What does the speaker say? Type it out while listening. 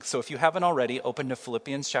So if you haven't already, open to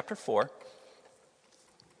Philippians chapter 4.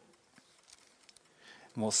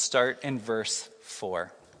 And we'll start in verse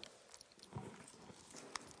 4.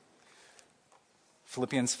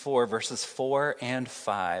 Philippians 4, verses 4 and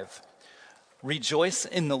 5. Rejoice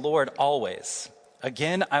in the Lord always.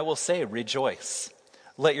 Again, I will say, rejoice.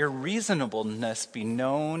 Let your reasonableness be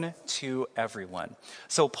known to everyone.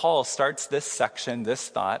 So Paul starts this section, this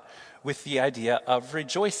thought, with the idea of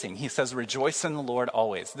rejoicing. He says, rejoice in the Lord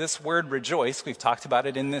always. This word rejoice, we've talked about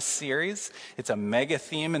it in this series. It's a mega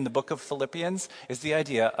theme in the book of Philippians, is the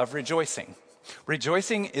idea of rejoicing.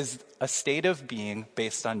 Rejoicing is a state of being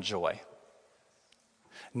based on joy.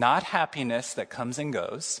 Not happiness that comes and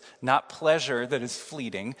goes, not pleasure that is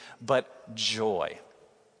fleeting, but joy.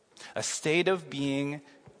 A state of being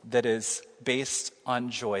that is based on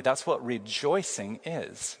joy. That's what rejoicing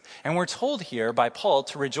is. And we're told here by Paul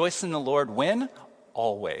to rejoice in the Lord when?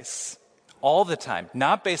 Always. All the time.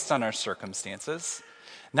 Not based on our circumstances,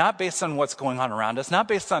 not based on what's going on around us, not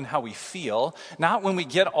based on how we feel, not when we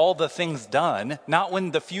get all the things done, not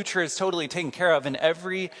when the future is totally taken care of and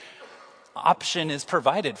every option is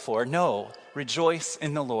provided for. No, rejoice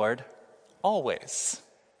in the Lord always.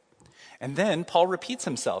 And then Paul repeats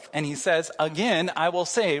himself and he says, again, I will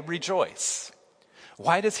say rejoice.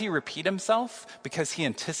 Why does he repeat himself? Because he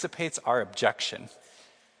anticipates our objection.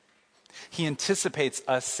 He anticipates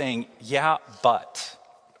us saying, yeah, but.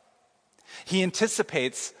 He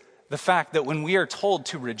anticipates the fact that when we are told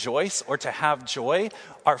to rejoice or to have joy,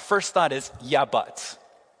 our first thought is, yeah, but.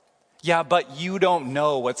 Yeah, but you don't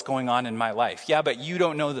know what's going on in my life. Yeah, but you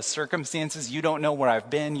don't know the circumstances. You don't know where I've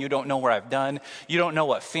been. You don't know where I've done. You don't know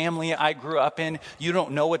what family I grew up in. You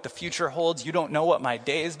don't know what the future holds. You don't know what my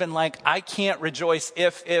day has been like. I can't rejoice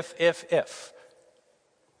if.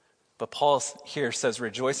 But Paul here says,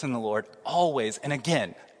 rejoice in the Lord always. And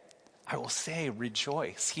again, I will say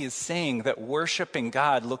rejoice. He is saying that worshiping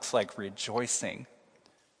God looks like rejoicing.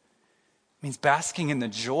 It means basking in the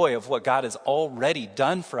joy of what God has already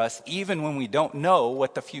done for us, even when we don't know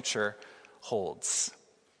what the future holds.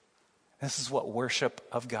 This is what worship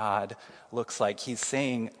of God looks like. He's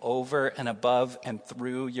saying over and above and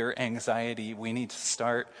through your anxiety, we need to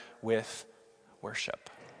start with worship,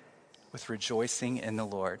 with rejoicing in the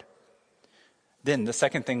Lord. Then the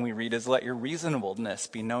second thing we read is let your reasonableness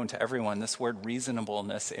be known to everyone. This word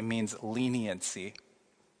reasonableness, it means leniency.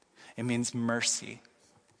 It means mercy.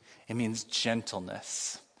 It means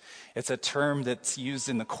gentleness. It's a term that's used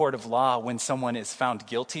in the court of law when someone is found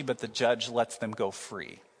guilty, but the judge lets them go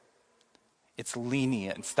free. It's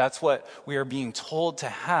lenience. That's what we are being told to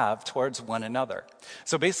have towards one another.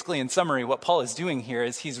 So basically, in summary, what Paul is doing here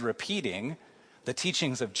is he's repeating the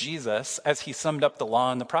teachings of Jesus as he summed up the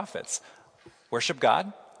law and the prophets. Worship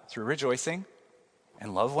God through rejoicing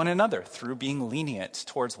and love one another through being lenient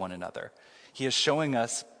towards one another. He is showing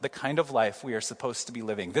us the kind of life we are supposed to be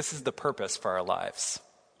living. This is the purpose for our lives.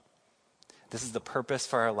 This is the purpose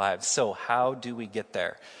for our lives. So how do we get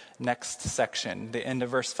there? Next section, the end of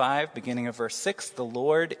verse 5, beginning of verse 6, the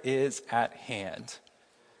Lord is at hand.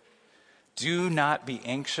 Do not be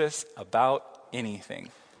anxious about anything.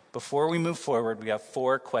 Before we move forward, we have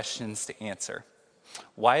 4 questions to answer.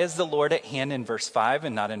 Why is the Lord at hand in verse 5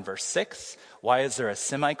 and not in verse 6? Why is there a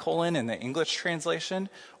semicolon in the English translation?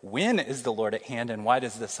 When is the Lord at hand, and why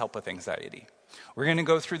does this help with anxiety? We're going to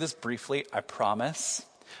go through this briefly, I promise,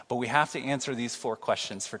 but we have to answer these 4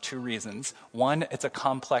 questions for 2 reasons. One, it's a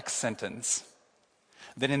complex sentence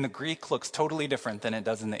that in the Greek looks totally different than it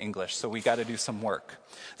does in the English, so we got to do some work.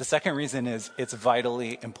 The second reason is it's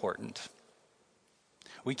vitally important.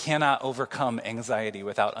 We cannot overcome anxiety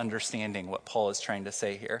without understanding what Paul is trying to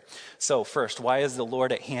say here. So first, why is the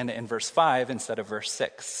Lord at hand in verse 5 instead of verse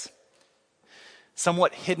 6?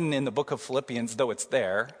 Somewhat hidden in the book of Philippians, though it's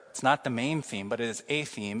there, it's not the main theme, but it is a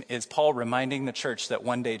theme, is Paul reminding the church that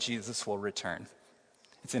one day Jesus will return.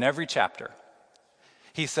 It's in every chapter.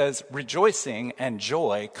 He says rejoicing and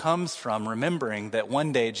joy comes from remembering that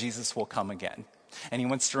one day Jesus will come again. And he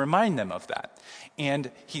wants to remind them of that.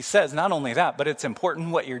 And he says not only that, but it's important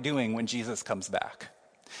what you're doing when Jesus comes back.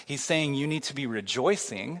 He's saying you need to be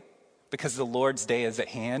rejoicing because the Lord's day is at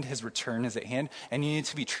hand, his return is at hand, and you need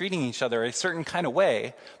to be treating each other a certain kind of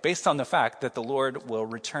way based on the fact that the Lord will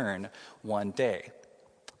return one day.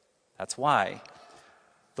 That's why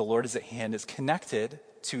the Lord is at hand is connected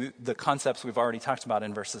to the concepts we've already talked about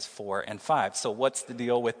in verses 4 and 5. So what's the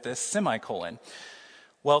deal with this semicolon?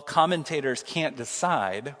 Well, commentators can't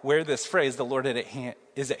decide where this phrase, the Lord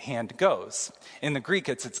is at hand, goes. In the Greek,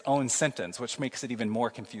 it's its own sentence, which makes it even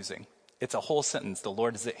more confusing. It's a whole sentence, the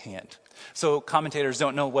Lord is at hand. So commentators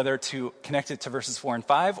don't know whether to connect it to verses 4 and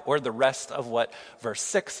 5 or the rest of what verse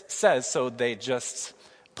 6 says, so they just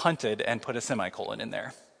punted and put a semicolon in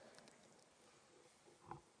there.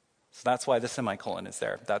 So that's why the semicolon is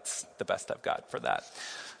there. That's the best I've got for that.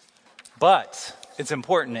 But it's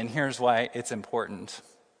important, and here's why it's important.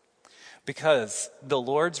 Because the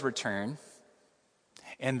Lord's return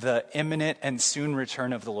and the imminent and soon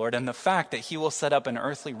return of the Lord and the fact that he will set up an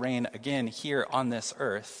earthly reign again here on this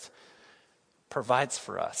earth provides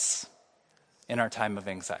for us in our time of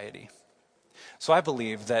anxiety. So I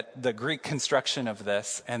believe that the Greek construction of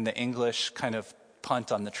this and the English kind of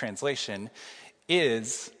punt on the translation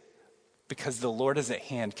is because the Lord is at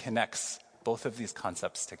hand connects both of these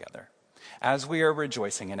concepts together. As we are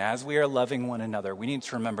rejoicing and as we are loving one another, we need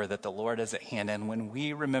to remember that the Lord is at hand. And when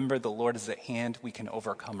we remember the Lord is at hand, we can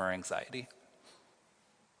overcome our anxiety.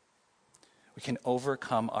 We can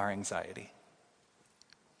overcome our anxiety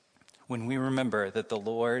when we remember that the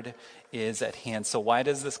Lord is at hand. So why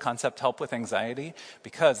does this concept help with anxiety?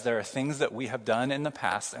 Because there are things that we have done in the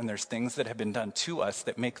past, and there's things that have been done to us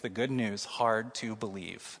that make the good news hard to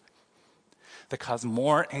believe, that cause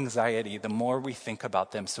more anxiety the more we think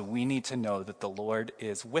about them. So we need to know that the Lord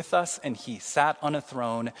is with us, and he sat on a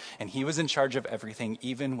throne, and he was in charge of everything,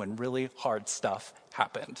 even when really hard stuff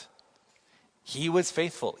happened. He was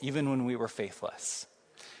faithful, even when we were faithless.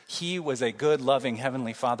 He was a good, loving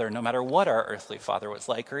Heavenly Father, no matter what our earthly father was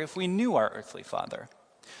like, or if we knew our earthly father.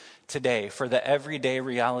 Today, for the everyday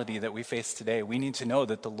reality that we face today, we need to know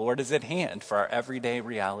that the Lord is at hand for our everyday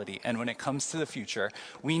reality. And when it comes to the future,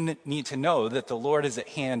 we need to know that the Lord is at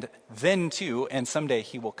hand then too, and someday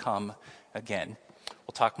he will come again.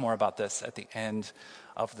 We'll talk more about this at the end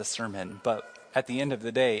of the sermon. But at the end of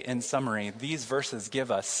the day, in summary, these verses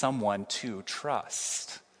give us someone to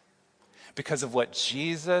trust. Because of what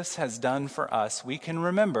Jesus has done for us, we can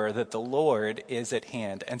remember that the Lord is at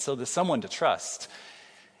hand. And so the someone to trust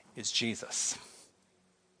is Jesus.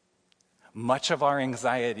 Much of our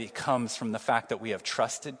anxiety comes from the fact that we have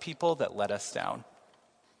trusted people that let us down.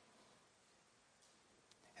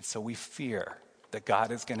 And so we fear that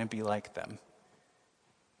God is going to be like them.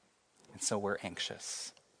 And so we're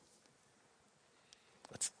anxious.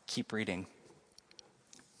 Let's keep reading.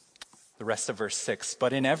 The rest of verse 6.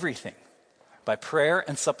 But in everything, by prayer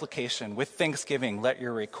and supplication, with thanksgiving, let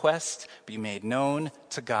your request be made known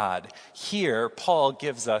to God. Here, Paul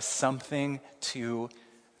gives us something to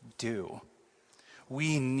do.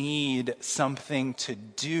 We need something to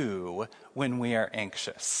do when we are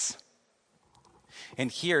anxious.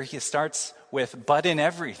 And here he starts with, but in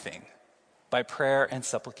everything, by prayer and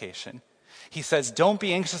supplication. He says, don't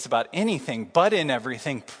be anxious about anything, but in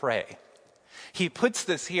everything, pray. He puts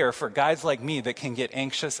this here for guys like me that can get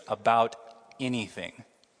anxious about anything.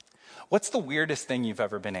 What's the weirdest thing you've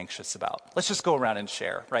ever been anxious about? Let's just go around and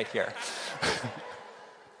share right here.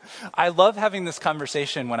 I love having this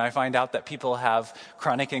conversation when I find out that people have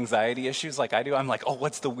chronic anxiety issues like I do. I'm like, oh,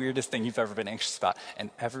 what's the weirdest thing you've ever been anxious about?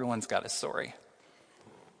 And everyone's got a story.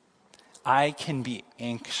 I can be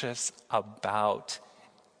anxious about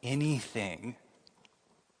anything.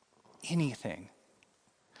 Anything.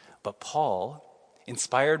 But Paul,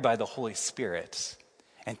 inspired by the Holy Spirit,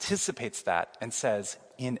 anticipates that and says,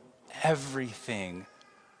 in everything,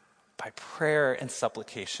 by prayer and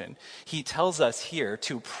supplication. He tells us here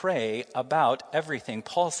to pray about everything.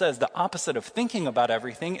 Paul says the opposite of thinking about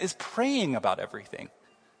everything is praying about everything.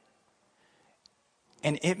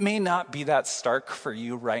 And it may not be that stark for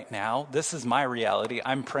you right now. This is my reality.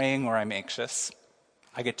 I'm praying or I'm anxious.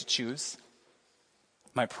 I get to choose.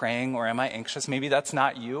 Am I praying or am I anxious? Maybe that's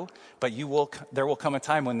not you, but there will come a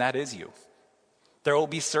time when that is you. There will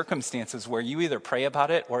be circumstances where you either pray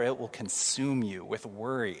about it or it will consume you with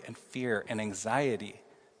worry and fear and anxiety.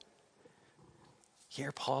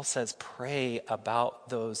 Here Paul says, pray about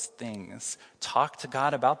those things. Talk to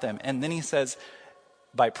God about them. And then he says,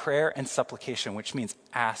 by prayer and supplication, which means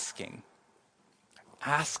asking.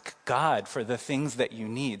 Ask God for the things that you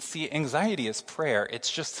need. See, anxiety is prayer.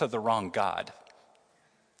 It's just to the wrong God.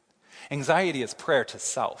 Anxiety is prayer to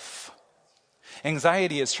self.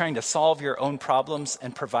 Anxiety is trying to solve your own problems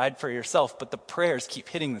and provide for yourself, but the prayers keep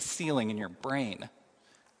hitting the ceiling in your brain.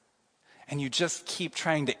 And you just keep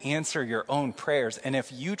trying to answer your own prayers. And if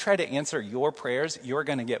you try to answer your prayers, you're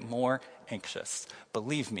going to get more anxious.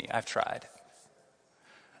 Believe me, I've tried.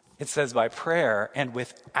 It says by prayer and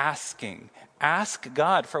with asking. Ask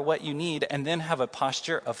God for what you need and then have a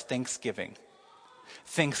posture of thanksgiving.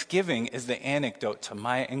 Thanksgiving is the antidote to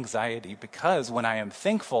my anxiety because when I am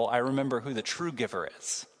thankful, I remember who the true giver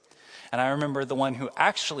is. and I remember the one who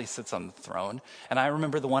actually sits on the throne, and I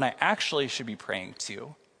remember the one I actually should be praying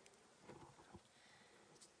to.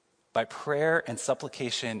 By prayer and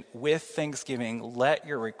supplication with thanksgiving, let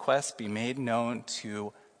your requests be made known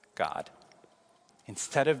to God.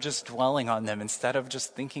 Instead of just dwelling on them, instead of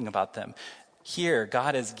just thinking about them, here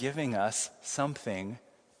God is giving us something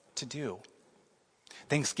to do.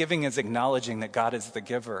 Thanksgiving is acknowledging that God is the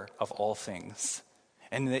giver of all things,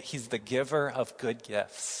 and that he's the giver of good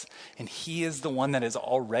gifts. And he is the one that has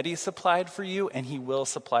already supplied for you, and he will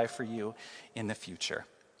supply for you in the future.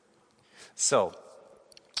 So,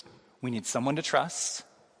 we need someone to trust.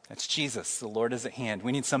 That's Jesus. The Lord is at hand.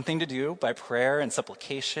 We need something to do by prayer and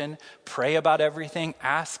supplication. Pray about everything.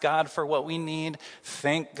 Ask God for what we need.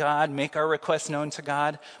 Thank God. Make our requests known to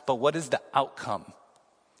God. But what is the outcome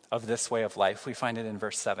of this way of life? We find it in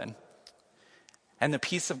verse 7. And the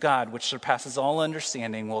peace of God, which surpasses all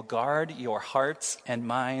understanding, will guard your hearts and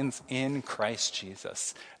minds in Christ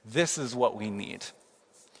Jesus. This is what we need.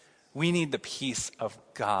 We need the peace of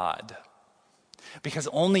God. Because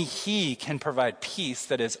only he can provide peace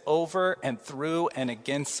that is over and through and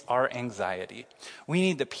against our anxiety. We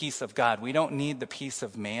need the peace of God. We don't need the peace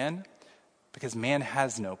of man, because man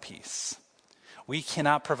has no peace. We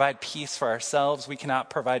cannot provide peace for ourselves. We cannot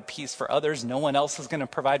provide peace for others. No one else is going to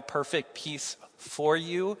provide perfect peace for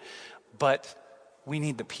you, but we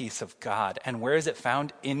need the peace of God. And where is it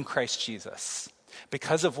found? In Christ Jesus.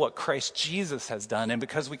 Because of what Christ Jesus has done, and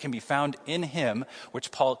because we can be found in him,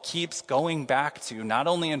 which Paul keeps going back to, not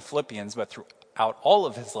only in Philippians, but throughout all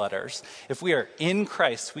of his letters, if we are in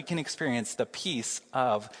Christ, we can experience the peace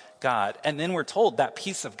of God. And then we're told that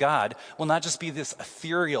peace of God will not just be this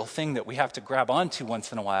ethereal thing that we have to grab onto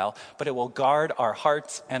once in a while, but it will guard our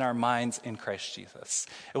hearts and our minds in Christ Jesus.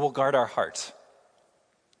 It will guard our heart.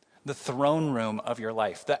 The throne room of your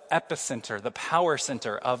life, the epicenter, the power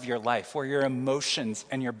center of your life, where your emotions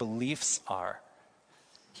and your beliefs are.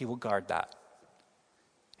 He will guard that.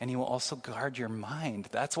 And he will also guard your mind.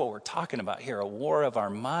 That's what we're talking about here, a war of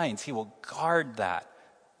our minds. He will guard that.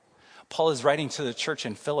 Paul is writing to the church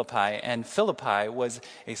in Philippi, and Philippi was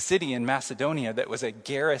a city in Macedonia that was a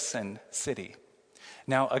garrison city.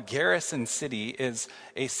 Now, a garrison city is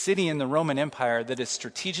a city in the Roman Empire that is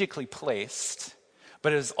strategically placed,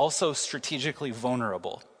 but it is also strategically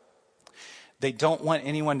vulnerable. They don't want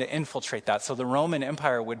anyone to infiltrate that. So the Roman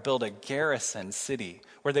Empire would build a garrison city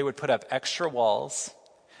where they would put up extra walls,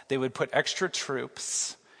 they would put extra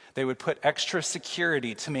troops, they would put extra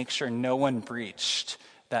security to make sure no one breached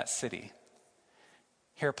that city.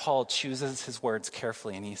 Here Paul chooses his words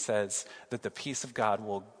carefully, and he says that the peace of God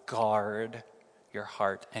will guard your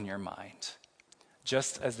heart and your mind.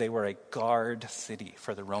 Just as they were a guard city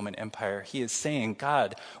for the Roman Empire, he is saying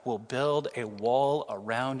God will build a wall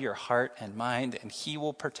around your heart and mind, and he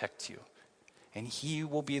will protect you. And he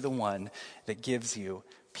will be the one that gives you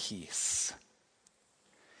peace.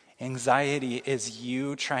 Anxiety is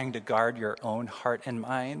you trying to guard your own heart and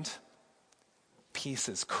mind. Peace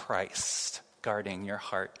is Christ guarding your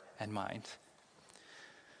heart and mind.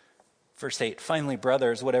 Verse 8, finally,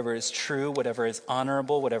 brothers, whatever is true, whatever is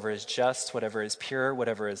honorable, whatever is just, whatever is pure,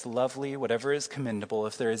 whatever is lovely, whatever is commendable,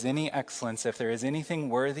 if there is any excellence, if there is anything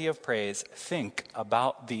worthy of praise, think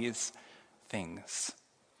about these things.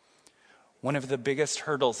 One of the biggest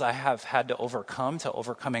hurdles I have had to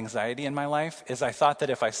overcome anxiety in my life is I thought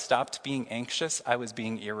that if I stopped being anxious, I was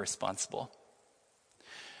being irresponsible.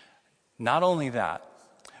 Not only that,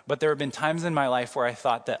 but there have been times in my life where I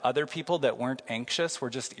thought that other people that weren't anxious were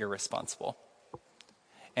just irresponsible.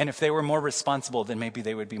 And if they were more responsible, then maybe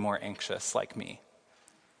they would be more anxious like me.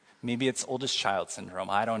 Maybe it's oldest child syndrome.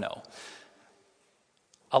 I don't know.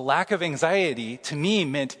 A lack of anxiety to me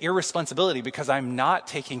meant irresponsibility because I'm not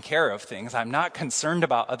taking care of things. I'm not concerned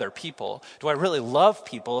about other people. Do I really love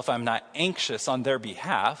people if I'm not anxious on their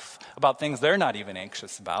behalf about things they're not even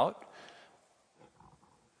anxious about?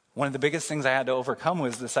 One of the biggest things I had to overcome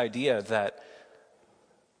was this idea that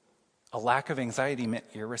a lack of anxiety meant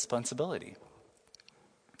irresponsibility.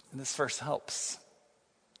 And this verse helps.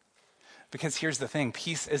 Because here's the thing,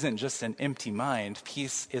 peace isn't just an empty mind.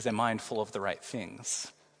 Peace is a mind full of the right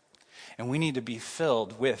things. And we need to be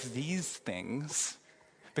filled with these things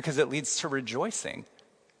because it leads to rejoicing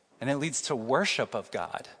and it leads to worship of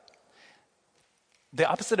God. The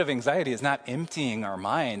opposite of anxiety is not emptying our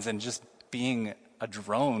minds and just being a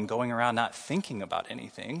drone going around not thinking about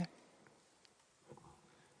anything.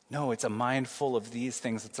 No, it's a mind full of these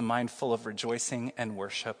things. It's a mind full of rejoicing and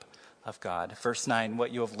worship of God. Verse 9,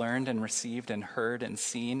 what you have learned and received and heard and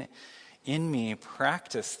seen in me,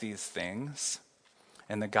 practice these things,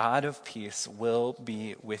 and the God of peace will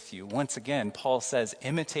be with you. Once again, Paul says,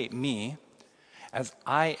 imitate me as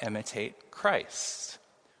I imitate Christ.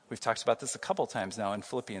 We've talked about this a couple times now in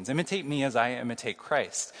Philippians. Imitate me as I imitate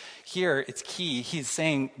Christ. Here, it's key. He's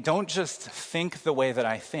saying, don't just think the way that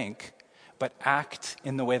I think, but act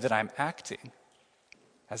in the way that I'm acting.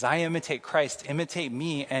 As I imitate Christ, imitate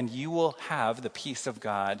me, and you will have the peace of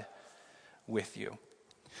God with you.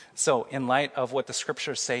 So, in light of what the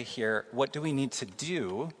scriptures say here, what do we need to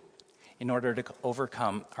do in order to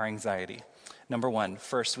overcome our anxiety? Number one,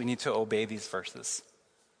 first, we need to obey these verses.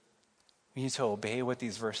 We need to obey what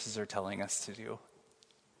these verses are telling us to do.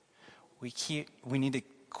 We need to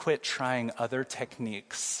quit trying other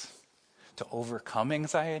techniques to overcome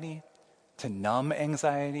anxiety, to numb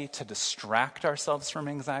anxiety, to distract ourselves from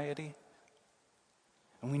anxiety.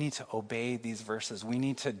 And we need to obey these verses. We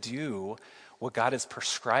need to do what God is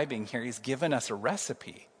prescribing here. He's given us a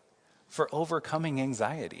recipe for overcoming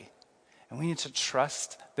anxiety. And we need to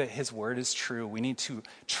trust that his word is true. We need to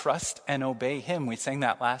trust and obey him. We sang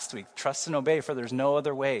that last week. Trust and obey, for there's no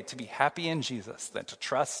other way to be happy in Jesus than to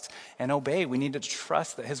trust and obey. We need to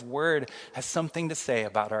trust that his word has something to say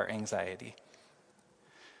about our anxiety.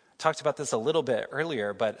 Talked about this a little bit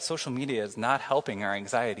earlier, but social media is not helping our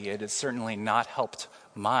anxiety. It has certainly not helped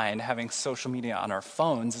mine. Having social media on our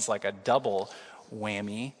phones is like a double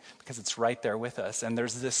whammy because it's right there with us. And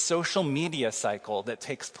there's this social media cycle that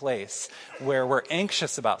takes place where we're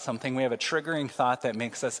anxious about something. We have a triggering thought that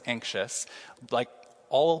makes us anxious. Like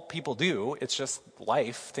all people do, it's just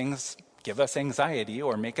life. Things give us anxiety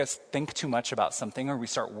or make us think too much about something, or we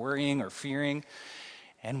start worrying or fearing.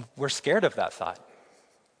 And we're scared of that thought.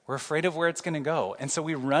 We're afraid of where it's going to go. And so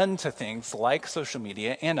we run to things like social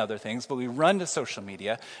media and other things, but we run to social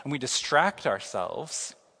media and we distract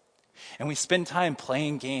ourselves. And we spend time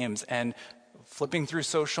playing games and flipping through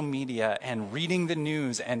social media and reading the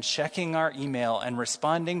news and checking our email and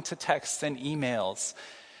responding to texts and emails.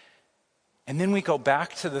 And then we go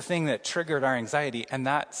back to the thing that triggered our anxiety, and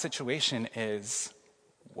that situation is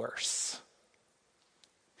worse.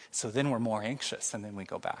 So then we're more anxious, and then we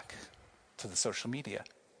go back to the social media.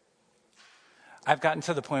 I've gotten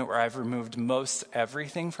to the point where I've removed most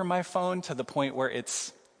everything from my phone to the point where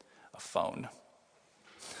it's a phone.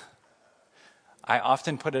 I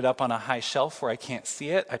often put it up on a high shelf where I can't see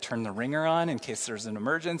it. I turn the ringer on in case there's an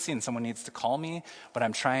emergency and someone needs to call me, but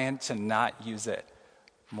I'm trying to not use it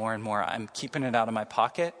more and more. I'm keeping it out of my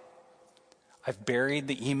pocket. I've buried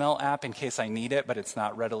the email app in case I need it, but it's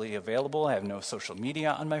not readily available. I have no social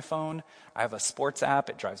media on my phone. I have a sports app.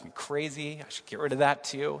 It drives me crazy. I should get rid of that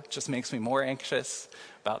too. It just makes me more anxious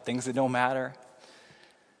about things that don't matter.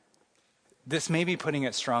 This may be putting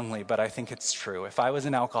it strongly, but I think it's true. If I was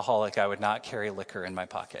an alcoholic, I would not carry liquor in my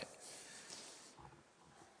pocket.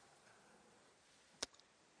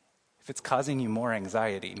 If it's causing you more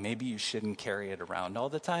anxiety, maybe you shouldn't carry it around all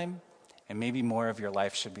the time, and maybe more of your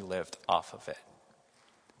life should be lived off of it.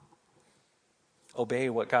 Obey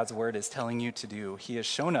what God's word is telling you to do. He has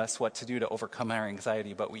shown us what to do to overcome our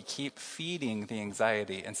anxiety, but we keep feeding the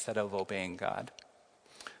anxiety instead of obeying God.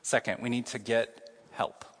 Second, we need to get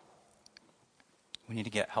help. We need to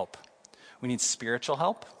get help. We need spiritual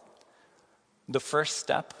help. The first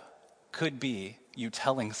step could be you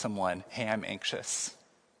telling someone, hey, I'm anxious.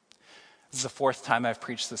 This is the fourth time I've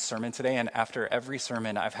preached this sermon today, and after every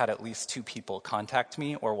sermon, I've had at least 2 people contact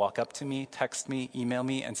me or walk up to me, text me, email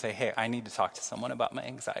me, and say, hey, I need to talk to someone about my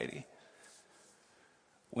anxiety.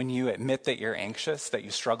 When you admit that you're anxious, that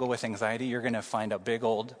you struggle with anxiety, you're going to find a big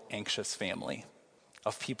old anxious family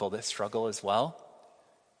of people that struggle as well.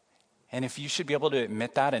 And if you should be able to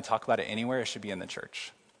admit that and talk about it anywhere, it should be in the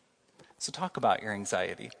church. So talk about your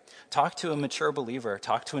anxiety. Talk to a mature believer.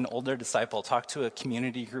 Talk to an older disciple. Talk to a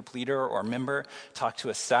community group leader or member. Talk to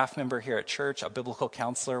a staff member here at church, a biblical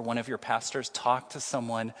counselor, one of your pastors. Talk to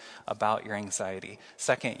someone about your anxiety.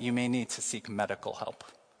 Second, you may need to seek medical help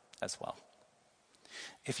as well.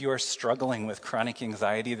 If you are struggling with chronic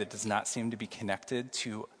anxiety that does not seem to be connected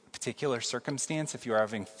to particular circumstance, if you are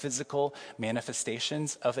having physical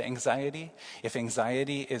manifestations of anxiety, if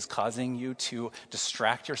anxiety is causing you to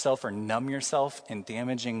distract yourself or numb yourself in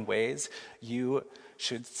damaging ways, you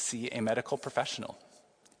should see a medical professional.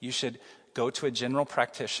 You should go to a general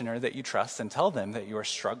practitioner that you trust and tell them that you are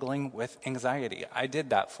struggling with anxiety. I did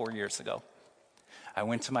that 4 years ago. I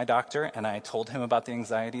went to my doctor and I told him about the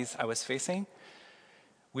anxieties I was facing.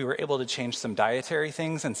 We were able to change some dietary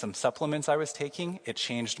things and some supplements I was taking. It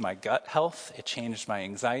changed my gut health. It changed my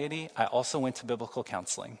anxiety. I also went to biblical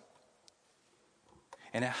counseling.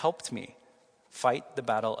 And it helped me fight the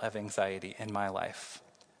battle of anxiety in my life.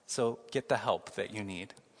 So get the help that you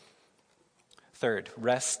need. Third,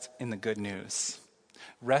 rest in the good news.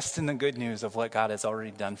 Rest in the good news of what God has already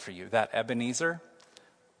done for you. That Ebenezer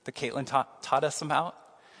that Caitlin taught us about,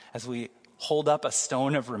 as we hold up a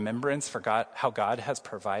stone of remembrance for God, how God has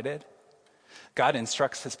provided. God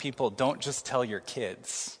instructs his people, don't just tell your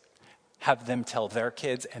kids. Have them tell their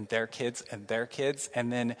kids and their kids and their kids.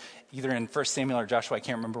 And then either in 1 Samuel or Joshua, I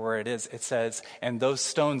can't remember where it is, it says, and those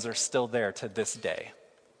stones are still there to this day.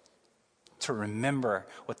 To remember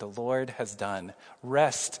what the Lord has done.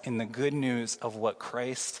 Rest in the good news of what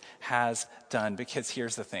Christ has done. Because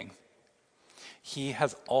here's the thing. He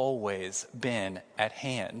has always been at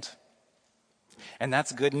hand. And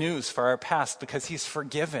that's good news for our past because he's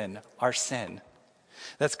forgiven our sin.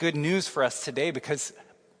 That's good news for us today because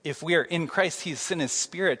if we are in Christ, he's sent his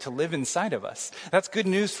Spirit to live inside of us. That's good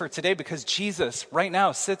news for today because Jesus right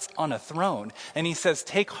now sits on a throne and he says,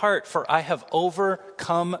 take heart for I have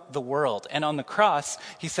overcome the world. And on the cross,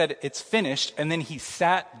 he said, it's finished. And then he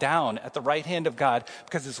sat down at the right hand of God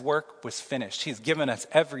because his work was finished. He's given us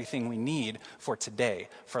everything we need for today,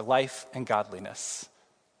 for life and godliness,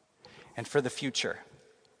 and for the future.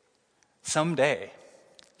 Someday,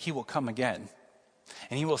 he will come again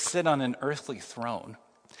and he will sit on an earthly throne.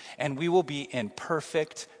 And we will be in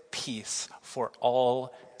perfect peace for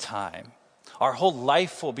all time. Our whole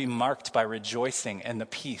life will be marked by rejoicing and the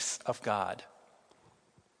peace of God.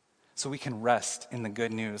 So we can rest in the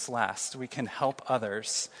good news. Last, we can help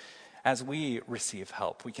others as we receive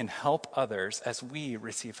help. We can help others as we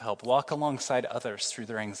receive help. Walk alongside others through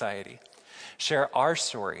their anxiety. Share our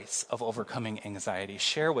stories of overcoming anxiety.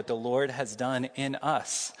 Share what the Lord has done in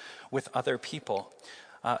us with other people.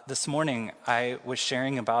 This morning, I was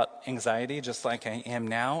sharing about anxiety just like I am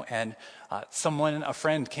now, and a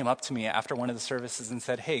friend came up to me after one of the services and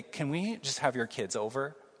said, hey, can we just have your kids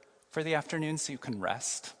over for the afternoon so you can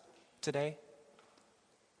rest today?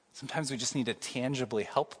 Sometimes we just need to tangibly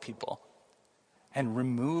help people and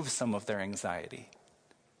remove some of their anxiety.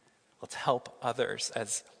 Let's help others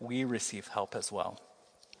as we receive help as well.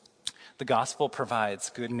 The gospel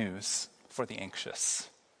provides good news for the anxious.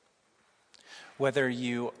 Whether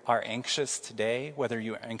you are anxious today, whether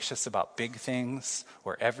you are anxious about big things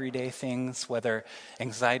or everyday things, whether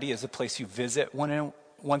anxiety is a place you visit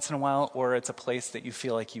once in a while or it's a place that you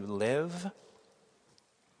feel like you live,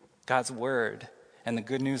 God's word and the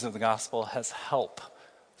good news of the gospel has help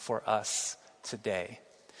for us today.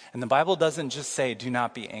 And the Bible doesn't just say, do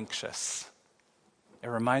not be anxious. It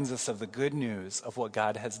reminds us of the good news of what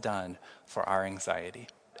God has done for our anxiety.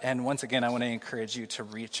 And once again, I want to encourage you to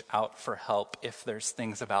reach out for help if there's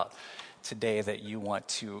things about today that you want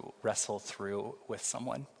to wrestle through with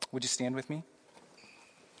someone. Would you stand with me?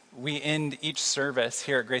 We end each service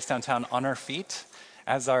here at Grace Downtown on our feet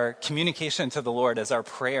as our communication to the Lord, as our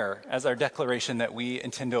prayer, as our declaration that we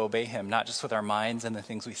intend to obey him, not just with our minds and the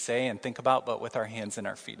things we say and think about, but with our hands and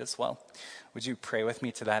our feet as well. Would you pray with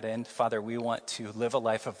me to that end? Father, we want to live a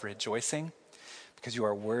life of rejoicing because you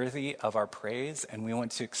are worthy of our praise, and we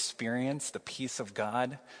want to experience the peace of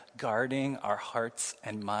God guarding our hearts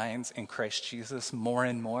and minds in Christ Jesus more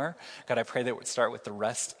and more. God, I pray that it would start with the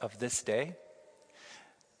rest of this day.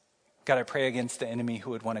 God, I pray against the enemy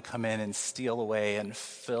who would want to come in and steal away and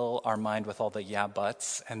fill our mind with all the yeah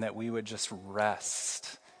buts, and that we would just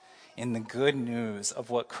rest in the good news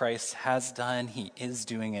of what Christ has done, he is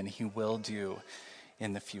doing, and he will do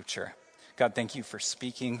in the future. God, thank you for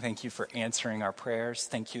speaking. Thank you for answering our prayers.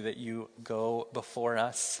 Thank you that you go before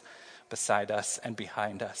us, beside us, and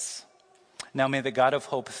behind us. Now may the God of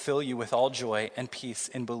hope fill you with all joy and peace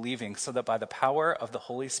in believing, so that by the power of the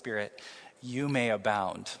Holy Spirit, you may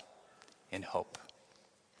abound in hope.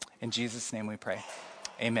 In Jesus' name we pray.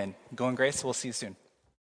 Amen. Go in grace. We'll see you soon.